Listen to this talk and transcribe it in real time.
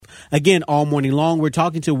Again, all morning long, we're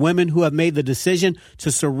talking to women who have made the decision to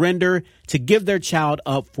surrender, to give their child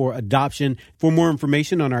up for adoption. For more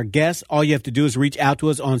information on our guests, all you have to do is reach out to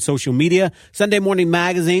us on social media. Sunday Morning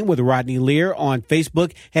Magazine with Rodney Lear on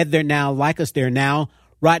Facebook. Head there now, like us there now.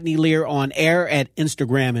 Rodney Lear on air at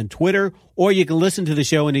Instagram and Twitter. Or you can listen to the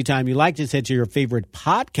show anytime you like. Just head to your favorite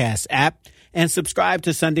podcast app and subscribe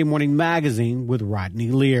to Sunday Morning Magazine with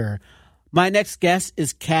Rodney Lear. My next guest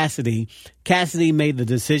is Cassidy. Cassidy made the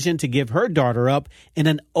decision to give her daughter up in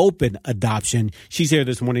an open adoption. She's here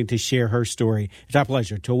this morning to share her story. It's our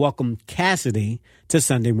pleasure to welcome Cassidy to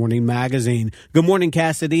Sunday Morning Magazine. Good morning,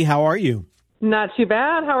 Cassidy. How are you? Not too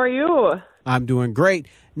bad. How are you? I'm doing great.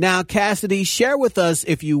 Now, Cassidy, share with us,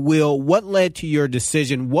 if you will, what led to your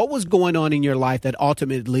decision? What was going on in your life that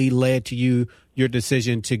ultimately led to your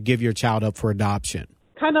decision to give your child up for adoption?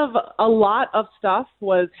 Kind of a lot of stuff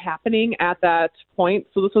was happening at that point.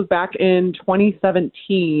 So this was back in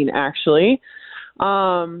 2017, actually.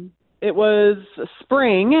 It was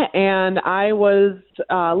spring, and I was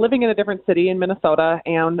living in a different city in Minnesota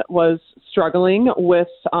and was struggling with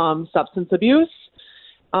substance abuse.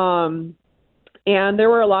 And there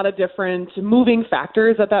were a lot of different moving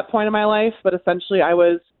factors at that point in my life, but essentially I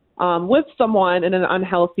was with someone in an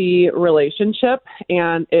unhealthy relationship,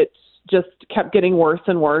 and it just kept getting worse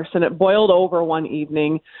and worse. And it boiled over one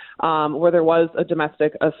evening where there was a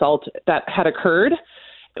domestic assault that had occurred.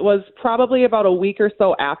 It was probably about a week or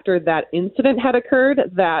so after that incident had occurred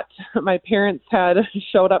that my parents had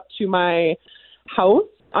showed up to my house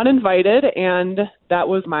uninvited, and that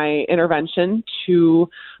was my intervention to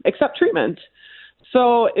accept treatment.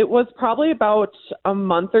 So it was probably about a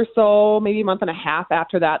month or so, maybe a month and a half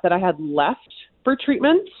after that I had left for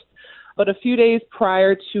treatment. But a few days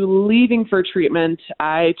prior to leaving for treatment,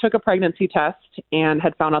 I took a pregnancy test and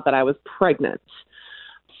had found out that I was pregnant.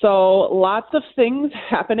 So lots of things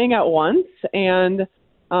happening at once. And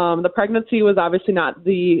the pregnancy was obviously not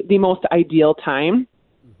the most ideal time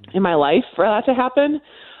in my life for that to happen.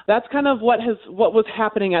 That's kind of what was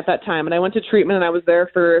happening at that time. And I went to treatment and I was there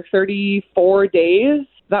for 34 days.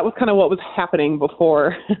 That was kind of what was happening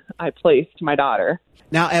before I placed my daughter.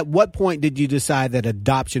 Now, at what point did you decide that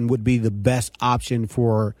adoption would be the best option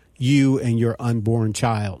for you and your unborn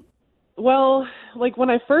child? Well, like when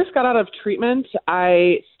I first got out of treatment,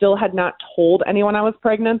 I still had not told anyone I was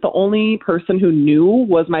pregnant. The only person who knew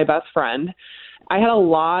was my best friend. I had a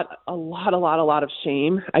lot of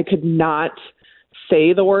shame. I could not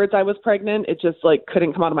say the words I was pregnant. It just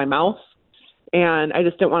couldn't come out of my mouth. And I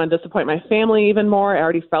just didn't want to disappoint my family even more. I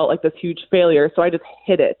already felt like this huge failure. So I just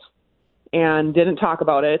hid it and didn't talk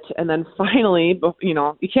about it. And then finally,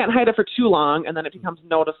 you can't hide it for too long, and then it becomes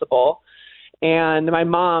noticeable. And my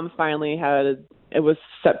mom finally it was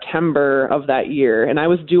September of that year, and I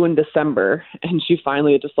was due in December, and she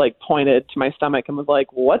finally just pointed to my stomach and was like,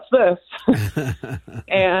 "What's this?"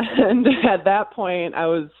 And at that point,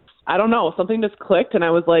 I don't know, something just clicked, and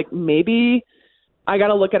I was like, maybe I got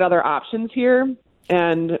to look at other options here.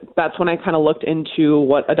 And that's when I kind of looked into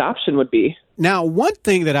what adoption would be. Now, one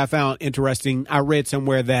thing that I found interesting, I read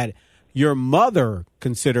somewhere that your mother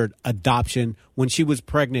considered adoption when she was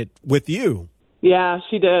pregnant with you. Yeah,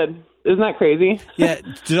 she did. Isn't that crazy? Yeah.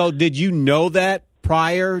 So did you know that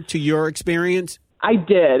prior to your experience? I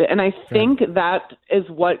did. And I think that is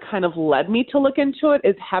what kind of led me to look into it,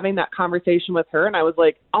 is having that conversation with her. And I was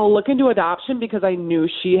like, I'll look into adoption because I knew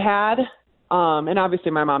she had. And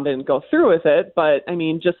obviously my mom didn't go through with it. But I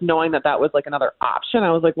mean, just knowing that was another option,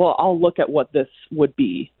 I was like, well, I'll look at what this would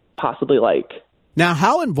be possibly like. Now,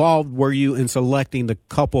 how involved were you in selecting the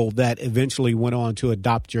couple that eventually went on to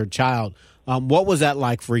adopt your child? What was that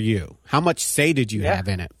like for you? How much say did you have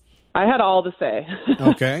in it? I had all the say.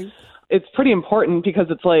 Okay. It's pretty important because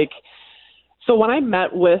it's so when I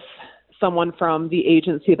met with someone from the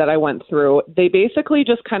agency that I went through, they basically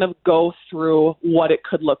just kind of go through what it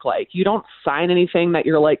could look like. You don't sign anything that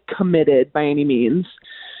you're committed by any means.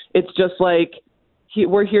 It's just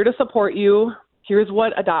we're here to support you. Here's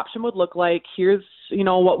what adoption would look like. Here's,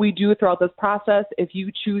 what we do throughout this process. If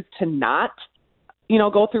you choose to not,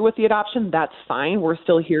 go through with the adoption, that's fine. We're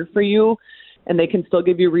still here for you. And they can still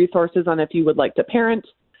give you resources on if you would like to parent.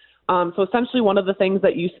 So essentially one of the things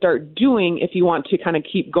that you start doing if you want to kind of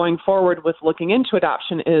keep going forward with looking into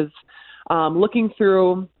adoption is looking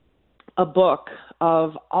through a book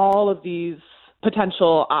of all of these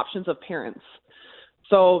potential options of parents.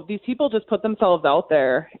 So these people just put themselves out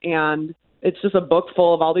there, and it's just a book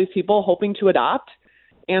full of all these people hoping to adopt.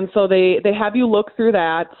 And so they have you look through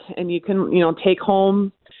that, and you can, take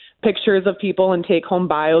home pictures of people and take home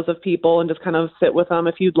bios of people and just kind of sit with them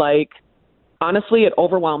if you'd like. Honestly, it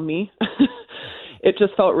overwhelmed me. it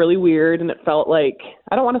just felt really weird, and it felt like,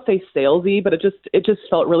 I don't want to say salesy, but it just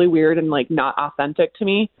felt really weird and like not authentic to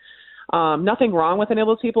me. Nothing wrong with any of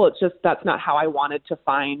those people. It's just that's not how I wanted to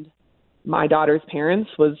find my daughter's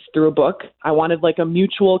parents, was through a book. I wanted like a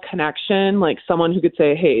mutual connection, like someone who could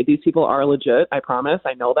say, hey, these people are legit. I promise.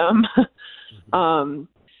 I know them.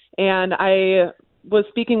 And I was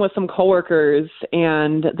speaking with some coworkers,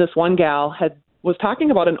 and this one gal was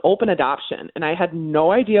talking about an open adoption, and I had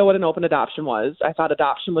no idea what an open adoption was. I thought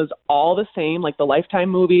adoption was all the same, like the Lifetime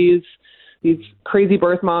movies. These crazy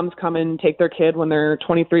birth moms come and take their kid when they're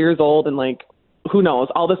 23 years old, and like, who knows,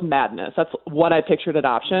 all this madness. That's what I pictured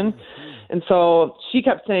adoption. And so she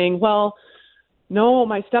kept saying, well, no,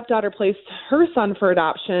 my stepdaughter placed her son for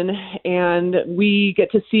adoption, and we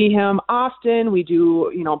get to see him often. We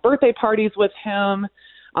do, birthday parties with him.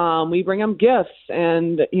 We bring him gifts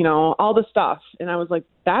and, all the stuff. And I was like,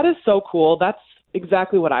 that is so cool. That's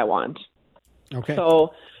exactly what I want. Okay.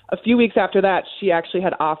 So a few weeks after that, she actually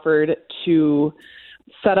had offered to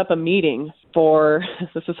set up a meeting for,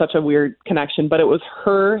 this is such a weird connection, but it was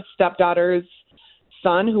her stepdaughter's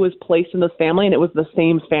son who was placed in this family, and it was the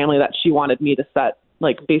same family that she wanted me to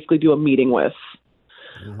basically do a meeting with,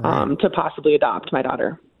 to possibly adopt my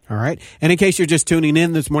daughter. All right. And in case you're just tuning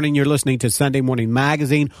in this morning, you're listening to Sunday Morning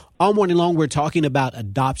Magazine. All morning long, we're talking about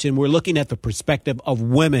adoption. We're looking at the perspective of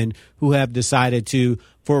women who have decided to,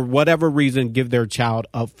 for whatever reason, give their child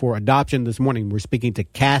up for adoption. This morning, we're speaking to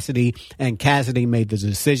Cassidy, and Cassidy made the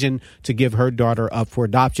decision to give her daughter up for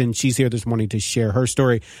adoption. She's here this morning to share her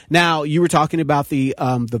story. Now, you were talking about the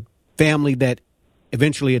family that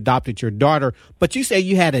eventually adopted your daughter, but you say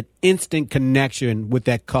you had an instant connection with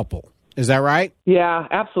that couple. Is that right? Yeah,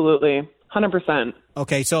 absolutely. 100%.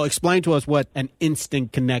 Okay, so explain to us what an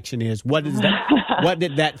instant connection is. What is that? What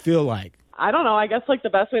did that feel like? I don't know. I guess like the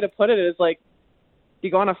best way to put it is like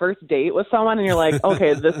you go on a first date with someone and you're like,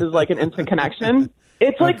 okay, this is like an instant connection.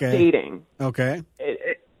 It's like dating. Okay.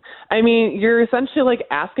 You're essentially like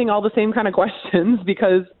asking all the same kind of questions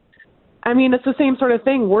because, it's the same sort of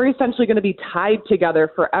thing. We're essentially going to be tied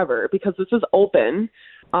together forever because this is open.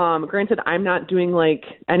 Granted, I'm not doing like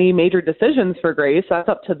any major decisions for Grace. That's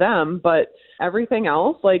up to them. But everything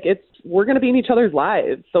else, we're going to be in each other's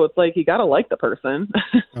lives. So it's like, you got to like the person.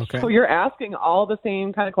 Okay. So you're asking all the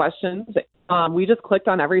same kind of questions. We just clicked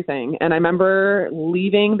on everything. And I remember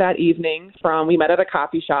leaving that evening we met at a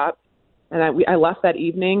coffee shop, and I left that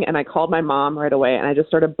evening and I called my mom right away, and I just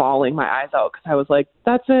started bawling my eyes out because I was like,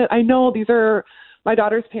 that's it. I know these are my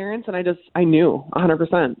daughter's parents. And I knew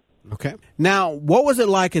 100%. Okay. Now, what was it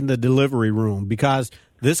like in the delivery room? Because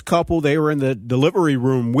this couple, they were in the delivery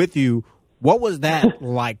room with you. What was that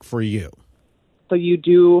like for you? So you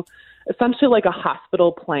do essentially like a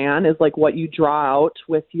hospital plan is like what you draw out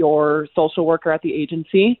with your social worker at the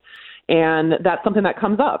agency. And that's something that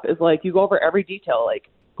comes up is like you go over every detail, like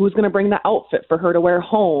who's going to bring the outfit for her to wear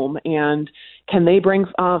home, and can they bring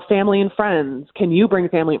family and friends? Can you bring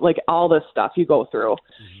family? Like all this stuff you go through.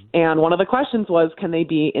 Mm-hmm. And one of the questions was, can they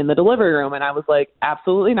be in the delivery room? And I was like,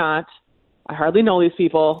 absolutely not. I hardly know these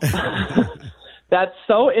people. That's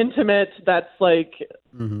so intimate. That's like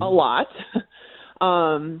a lot.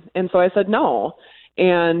 And so I said no.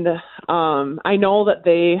 And I know that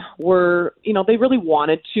they were, they really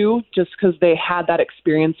wanted to, just because they had that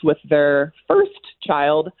experience with their first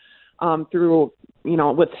child through,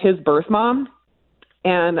 with his birth mom.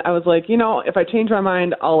 And I was like, if I change my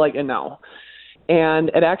mind, I'll let you know. And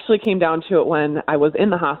it actually came down to it when I was in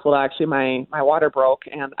the hospital. Actually, my water broke,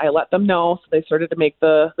 and I let them know. So they started to make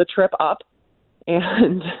the trip up,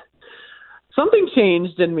 and something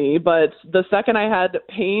changed in me. But the second I had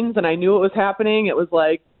pains and I knew it was happening, it was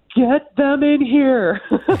like, get them in here.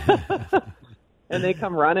 And they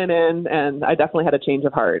come running in, and I definitely had a change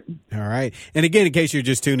of heart. All right. And again, in case you're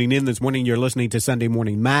just tuning in this morning, you're listening to Sunday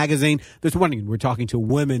Morning Magazine. This morning, we're talking to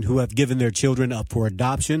women who have given their children up for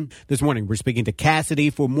adoption. This morning, we're speaking to Cassidy.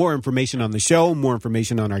 For more information on the show, more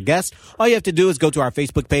information on our guests, all you have to do is go to our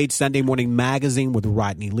Facebook page, Sunday Morning Magazine with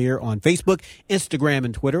Rodney Lear on Facebook, Instagram,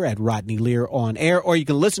 and Twitter at Rodney Lear on air. Or you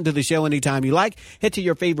can listen to the show anytime you like. Head to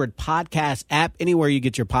your favorite podcast app, anywhere you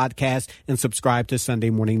get your podcast, and subscribe to Sunday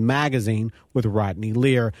Morning Magazine with Rodney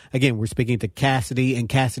Lear. Again, we're speaking to Cassidy, and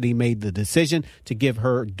Cassidy made the decision to give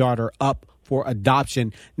her daughter up for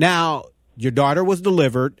adoption. Now, your daughter was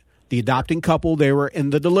delivered. The adopting couple, they were in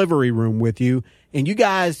the delivery room with you. And you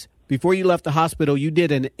guys, before you left the hospital, you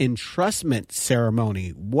did an entrustment ceremony.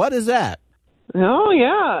 What is that? Oh,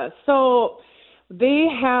 yeah. So they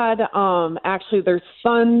had actually their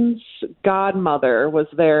son's godmother was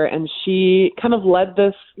there, and she kind of led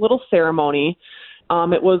this little ceremony.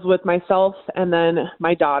 It was with myself and then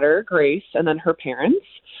my daughter, Grace, and then her parents.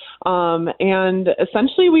 And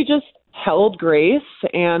essentially we just held Grace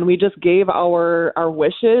and we just gave our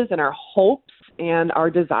wishes and our hopes and our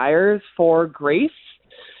desires for Grace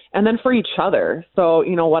and then for each other. So,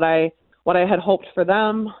 what I had hoped for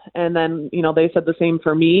them, and then, they said the same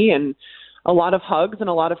for me, and a lot of hugs and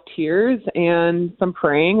a lot of tears and some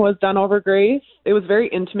praying was done over Grace. It was very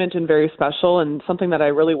intimate and very special and something that I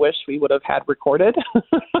really wish we would have had recorded.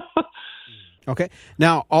 Okay.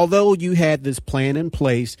 Now, although you had this plan in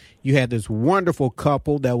place, you had this wonderful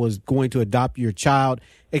couple that was going to adopt your child.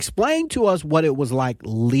 Explain to us what it was like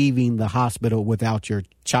leaving the hospital without your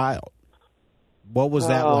child. What was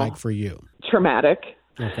that like for you? Traumatic.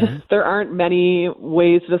 Okay. There aren't many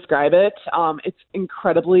ways to describe it. It's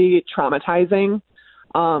incredibly traumatizing.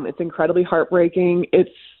 It's incredibly heartbreaking.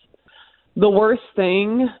 It's the worst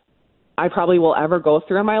thing I probably will ever go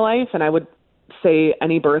through in my life, and I would say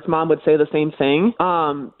any birth mom would say the same thing.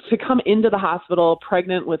 To come into the hospital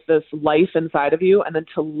pregnant with this life inside of you and then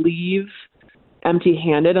to leave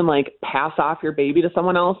empty-handed and pass off your baby to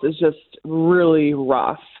someone else is just really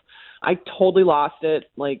rough. I totally lost it,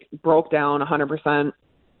 broke down 100%.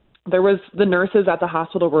 The nurses at the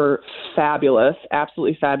hospital were fabulous,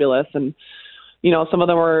 absolutely fabulous. And, some of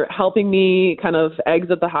them were helping me kind of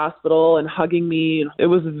exit the hospital and hugging me. It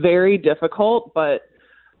was very difficult, but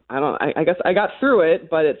I guess I got through it,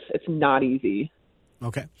 but it's not easy.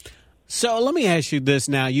 Okay. So let me ask you this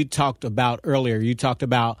now. You talked about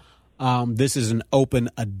this is an open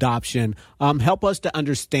adoption. Help us to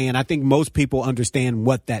understand. I think most people understand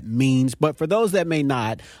what that means, but for those that may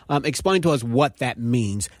not, explain to us what that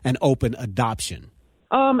means, an open adoption.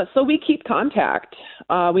 So we keep contact.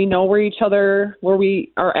 We know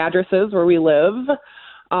our addresses, where we live.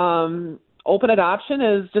 Open adoption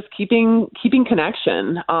is just keeping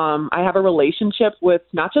connection. I have a relationship with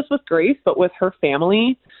not just with Grace, but with her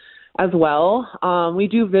family as well. We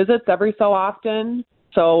do visits every so often.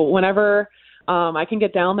 So whenever I can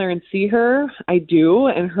get down there and see her, I do.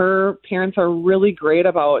 And her parents are really great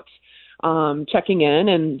about checking in.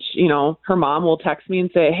 And, her mom will text me and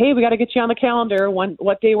say, hey, we got to get you on the calendar.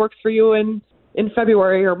 What day works for you in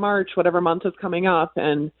February or March, whatever month is coming up.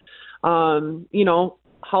 And,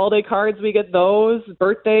 holiday cards, we get those.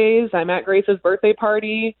 Birthdays, I'm at Grace's birthday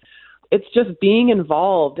party. It's just being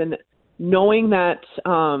involved and knowing that,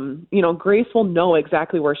 Grace will know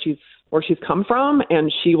exactly where she's come from,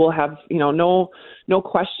 and she will have, no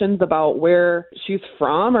questions about where she's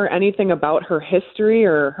from or anything about her history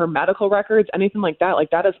or her medical records, anything like that.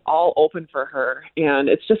 That is all open for her, and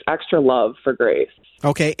it's just extra love for Grace.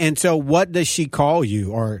 Okay, and so what does she call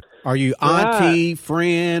you? Or are you auntie,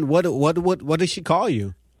 friend? What does she call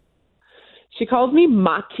you? She calls me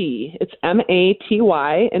Mati. It's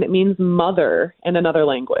Maty, and it means mother in another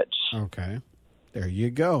language. Okay, there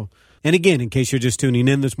you go. And again, in case you're just tuning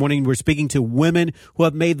in this morning, we're speaking to women who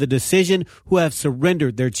have made the decision, who have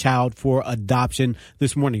surrendered their child for adoption.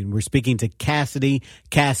 This morning, we're speaking to Cassidy.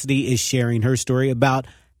 Cassidy is sharing her story about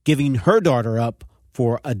giving her daughter up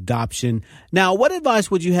for adoption. Now, what advice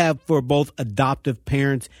would you have for both adoptive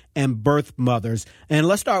parents and birth mothers? And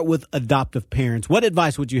let's start with adoptive parents. What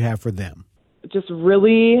advice would you have for them? Just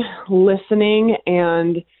really listening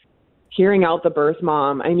and hearing out the birth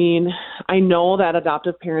mom. I mean, I know that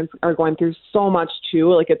adoptive parents are going through so much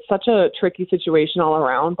too. It's such a tricky situation all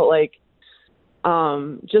around, but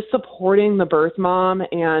just supporting the birth mom.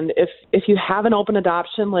 And if you have an open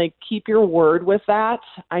adoption, keep your word with that.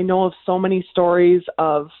 I know of so many stories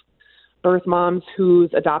of birth moms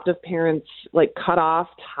whose adoptive parents cut off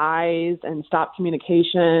ties and stopped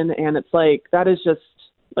communication. And it's that is just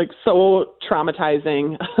so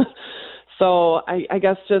traumatizing. So I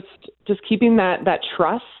guess just keeping that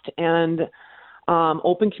trust and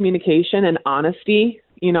open communication and honesty,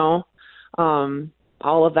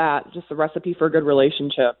 all of that, just a recipe for a good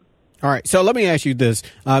relationship. All right. So let me ask you this.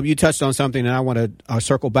 You touched on something, and I want to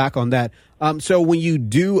circle back on that. So when you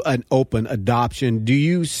do an open adoption, do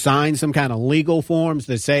you sign some kind of legal forms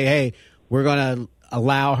that say, hey, we're going to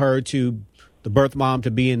allow the birth mom to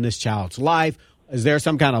be in this child's life? Is there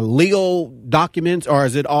some kind of legal documents, or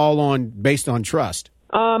is it all based on trust?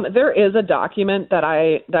 There is a document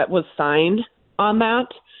that was signed on that,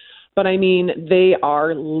 but I mean, they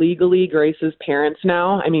are legally Grace's parents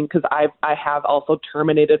now. I mean, because I have also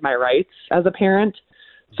terminated my rights as a parent.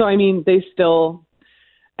 So I mean,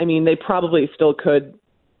 they probably still could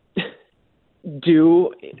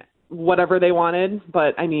do whatever they wanted,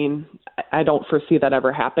 but I mean, I don't foresee that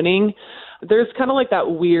ever happening. There's kind of that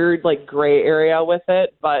weird gray area with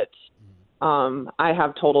it, but I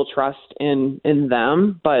have total trust in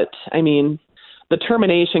them. But I mean, the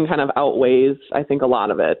termination kind of outweighs, I think, a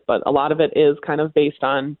lot of it. But a lot of it is kind of based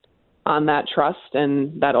on that trust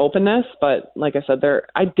and that openness. But like I said,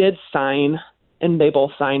 I did sign, and they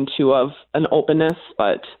both signed too, of an openness,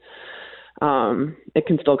 but it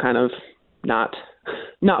can still kind of not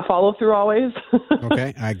follow through always.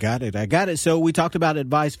 Okay, I got it. So we talked about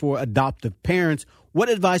advice for adoptive parents. What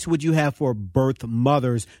advice would you have for birth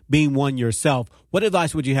mothers, being one yourself? What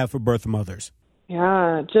advice would you have for birth mothers?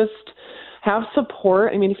 Yeah, just have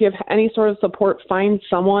support. I mean, if you have any sort of support, find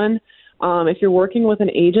someone. If you're working with an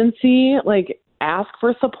agency, like, ask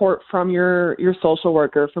for support from your social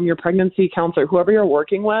worker, from your pregnancy counselor, whoever you're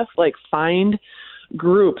working with. Like, find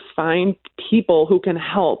groups, find people who can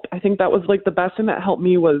help. I think that was like the best thing that helped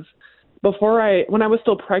me was when I was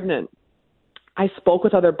still pregnant, I spoke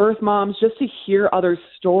with other birth moms just to hear other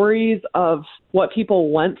stories of what people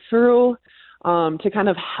went through, to kind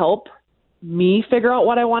of help me figure out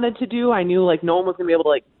what I wanted to do. I knew like no one was going to be able to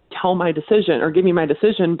like tell my decision or give me my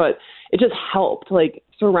decision, but it just helped. Like,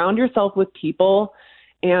 surround yourself with people,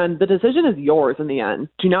 and the decision is yours in the end.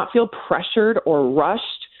 Do not feel pressured or rushed.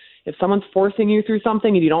 If someone's forcing you through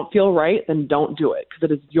something and you don't feel right, then don't do it,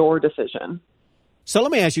 because it is your decision. So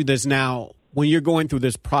let me ask you this now. When you're going through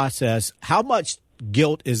this process, how much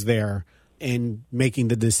guilt is there in making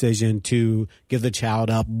the decision to give the child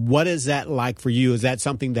up? What is that like for you? Is that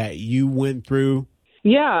something that you went through?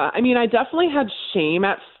 Yeah, I mean, I definitely had shame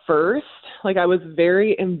at first. Like, I was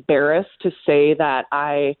very embarrassed to say that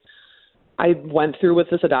I went through with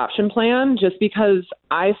this adoption plan, just because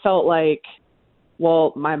I felt like,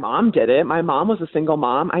 well, my mom did it. My mom was a single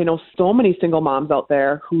mom. I know so many single moms out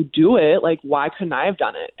there who do it. Like, why couldn't I have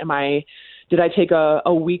done it? Did I take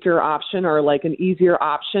a weaker option or like an easier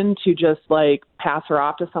option to just like pass her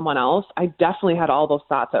off to someone else? I definitely had all those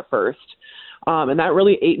thoughts at first. And that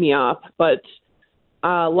really ate me up. But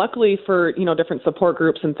luckily for, different support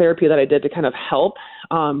groups and therapy that I did to kind of help,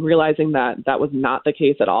 realizing that that was not the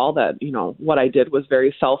case at all, that, what I did was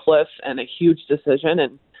very selfless and a huge decision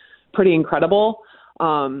and pretty incredible.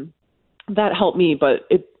 That helped me, but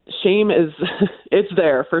shame is, it's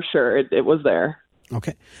there for sure. It was there.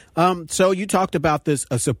 Okay. So you talked about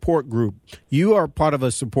a support group. You are part of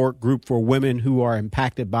a support group for women who are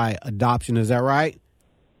impacted by adoption. Is that right?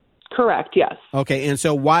 Correct. Yes. Okay. And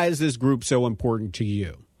so why is this group so important to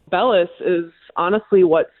you? Bellis is honestly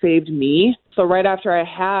what saved me. So right after I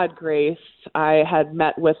had Grace, I had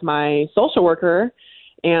met with my social worker,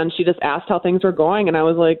 and she just asked how things were going. And I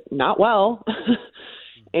was like, not well.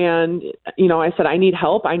 And, I said, I need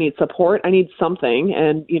help. I need support. I need something.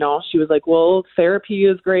 And, she was like, well, therapy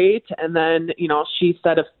is great. And then, she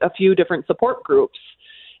said a few different support groups,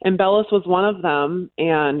 and Bellis was one of them.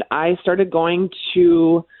 And I started going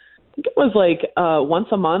to, I think it was like once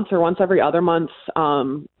a month or once every other month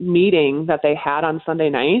meeting that they had on Sunday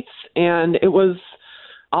nights. And it was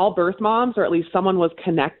all birth moms, or at least someone was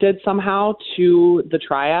connected somehow to the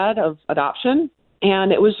triad of adoption.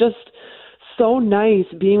 And it was just so nice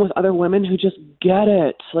being with other women who just get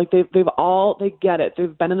it. Like they get it.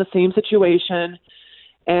 They've been in the same situation,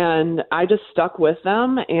 and I just stuck with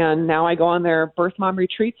them. And now I go on their birth mom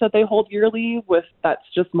retreats that they hold yearly that's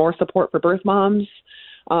just more support for birth moms.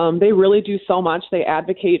 They really do so much. They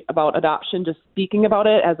advocate about adoption, just speaking about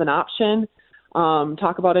it as an option,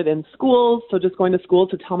 talk about it in schools. So just going to school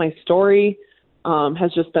to tell my story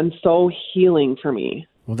has just been so healing for me.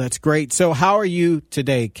 Well, that's great. So how are you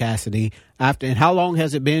today, Cassidy? And how long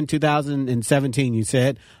has it been? 2017, you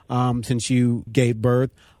said, since you gave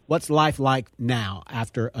birth. What's life like now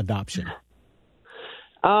after adoption?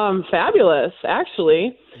 Fabulous,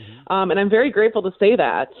 actually. And I'm very grateful to say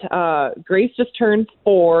that. Grace just turned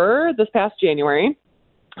 4 this past January.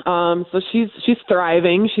 So she's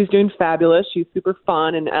thriving. She's doing fabulous. She's super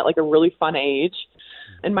fun and at like a really fun age.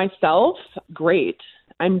 And myself, great.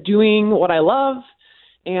 I'm doing what I love.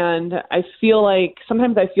 And I feel like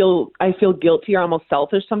sometimes I feel guilty or almost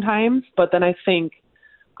selfish sometimes, but then I think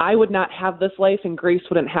I would not have this life and Grace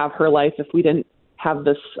wouldn't have her life if we didn't have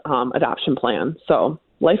this adoption plan. So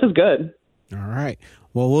life is good. All right.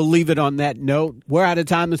 Well, we'll leave it on that note. We're out of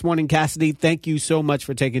time this morning, Cassidy. Thank you so much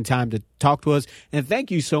for taking time to talk to us. And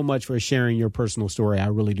thank you so much for sharing your personal story. I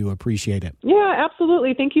really do appreciate it. Yeah,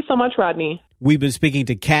 absolutely. Thank you so much, Rodney. We've been speaking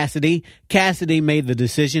to Cassidy. Cassidy made the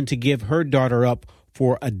decision to give her daughter up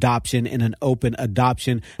for adoption in an open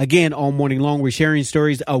adoption. Again, all morning long, we're sharing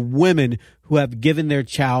stories of women who have given their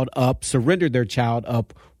child up, surrendered their child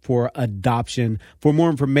up for adoption. For more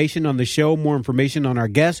information on the show, more information on our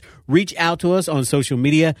guests, reach out to us on social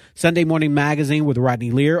media. Sunday Morning Magazine with Rodney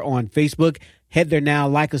Lear on Facebook. Head there now,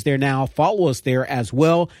 like us there now, follow us there as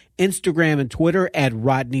well. Instagram and Twitter at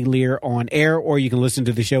Rodney Lear on air, or you can listen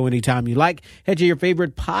to the show anytime you like. Head to your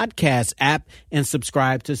favorite podcast app and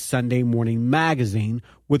subscribe to Sunday Morning Magazine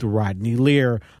with Rodney Lear.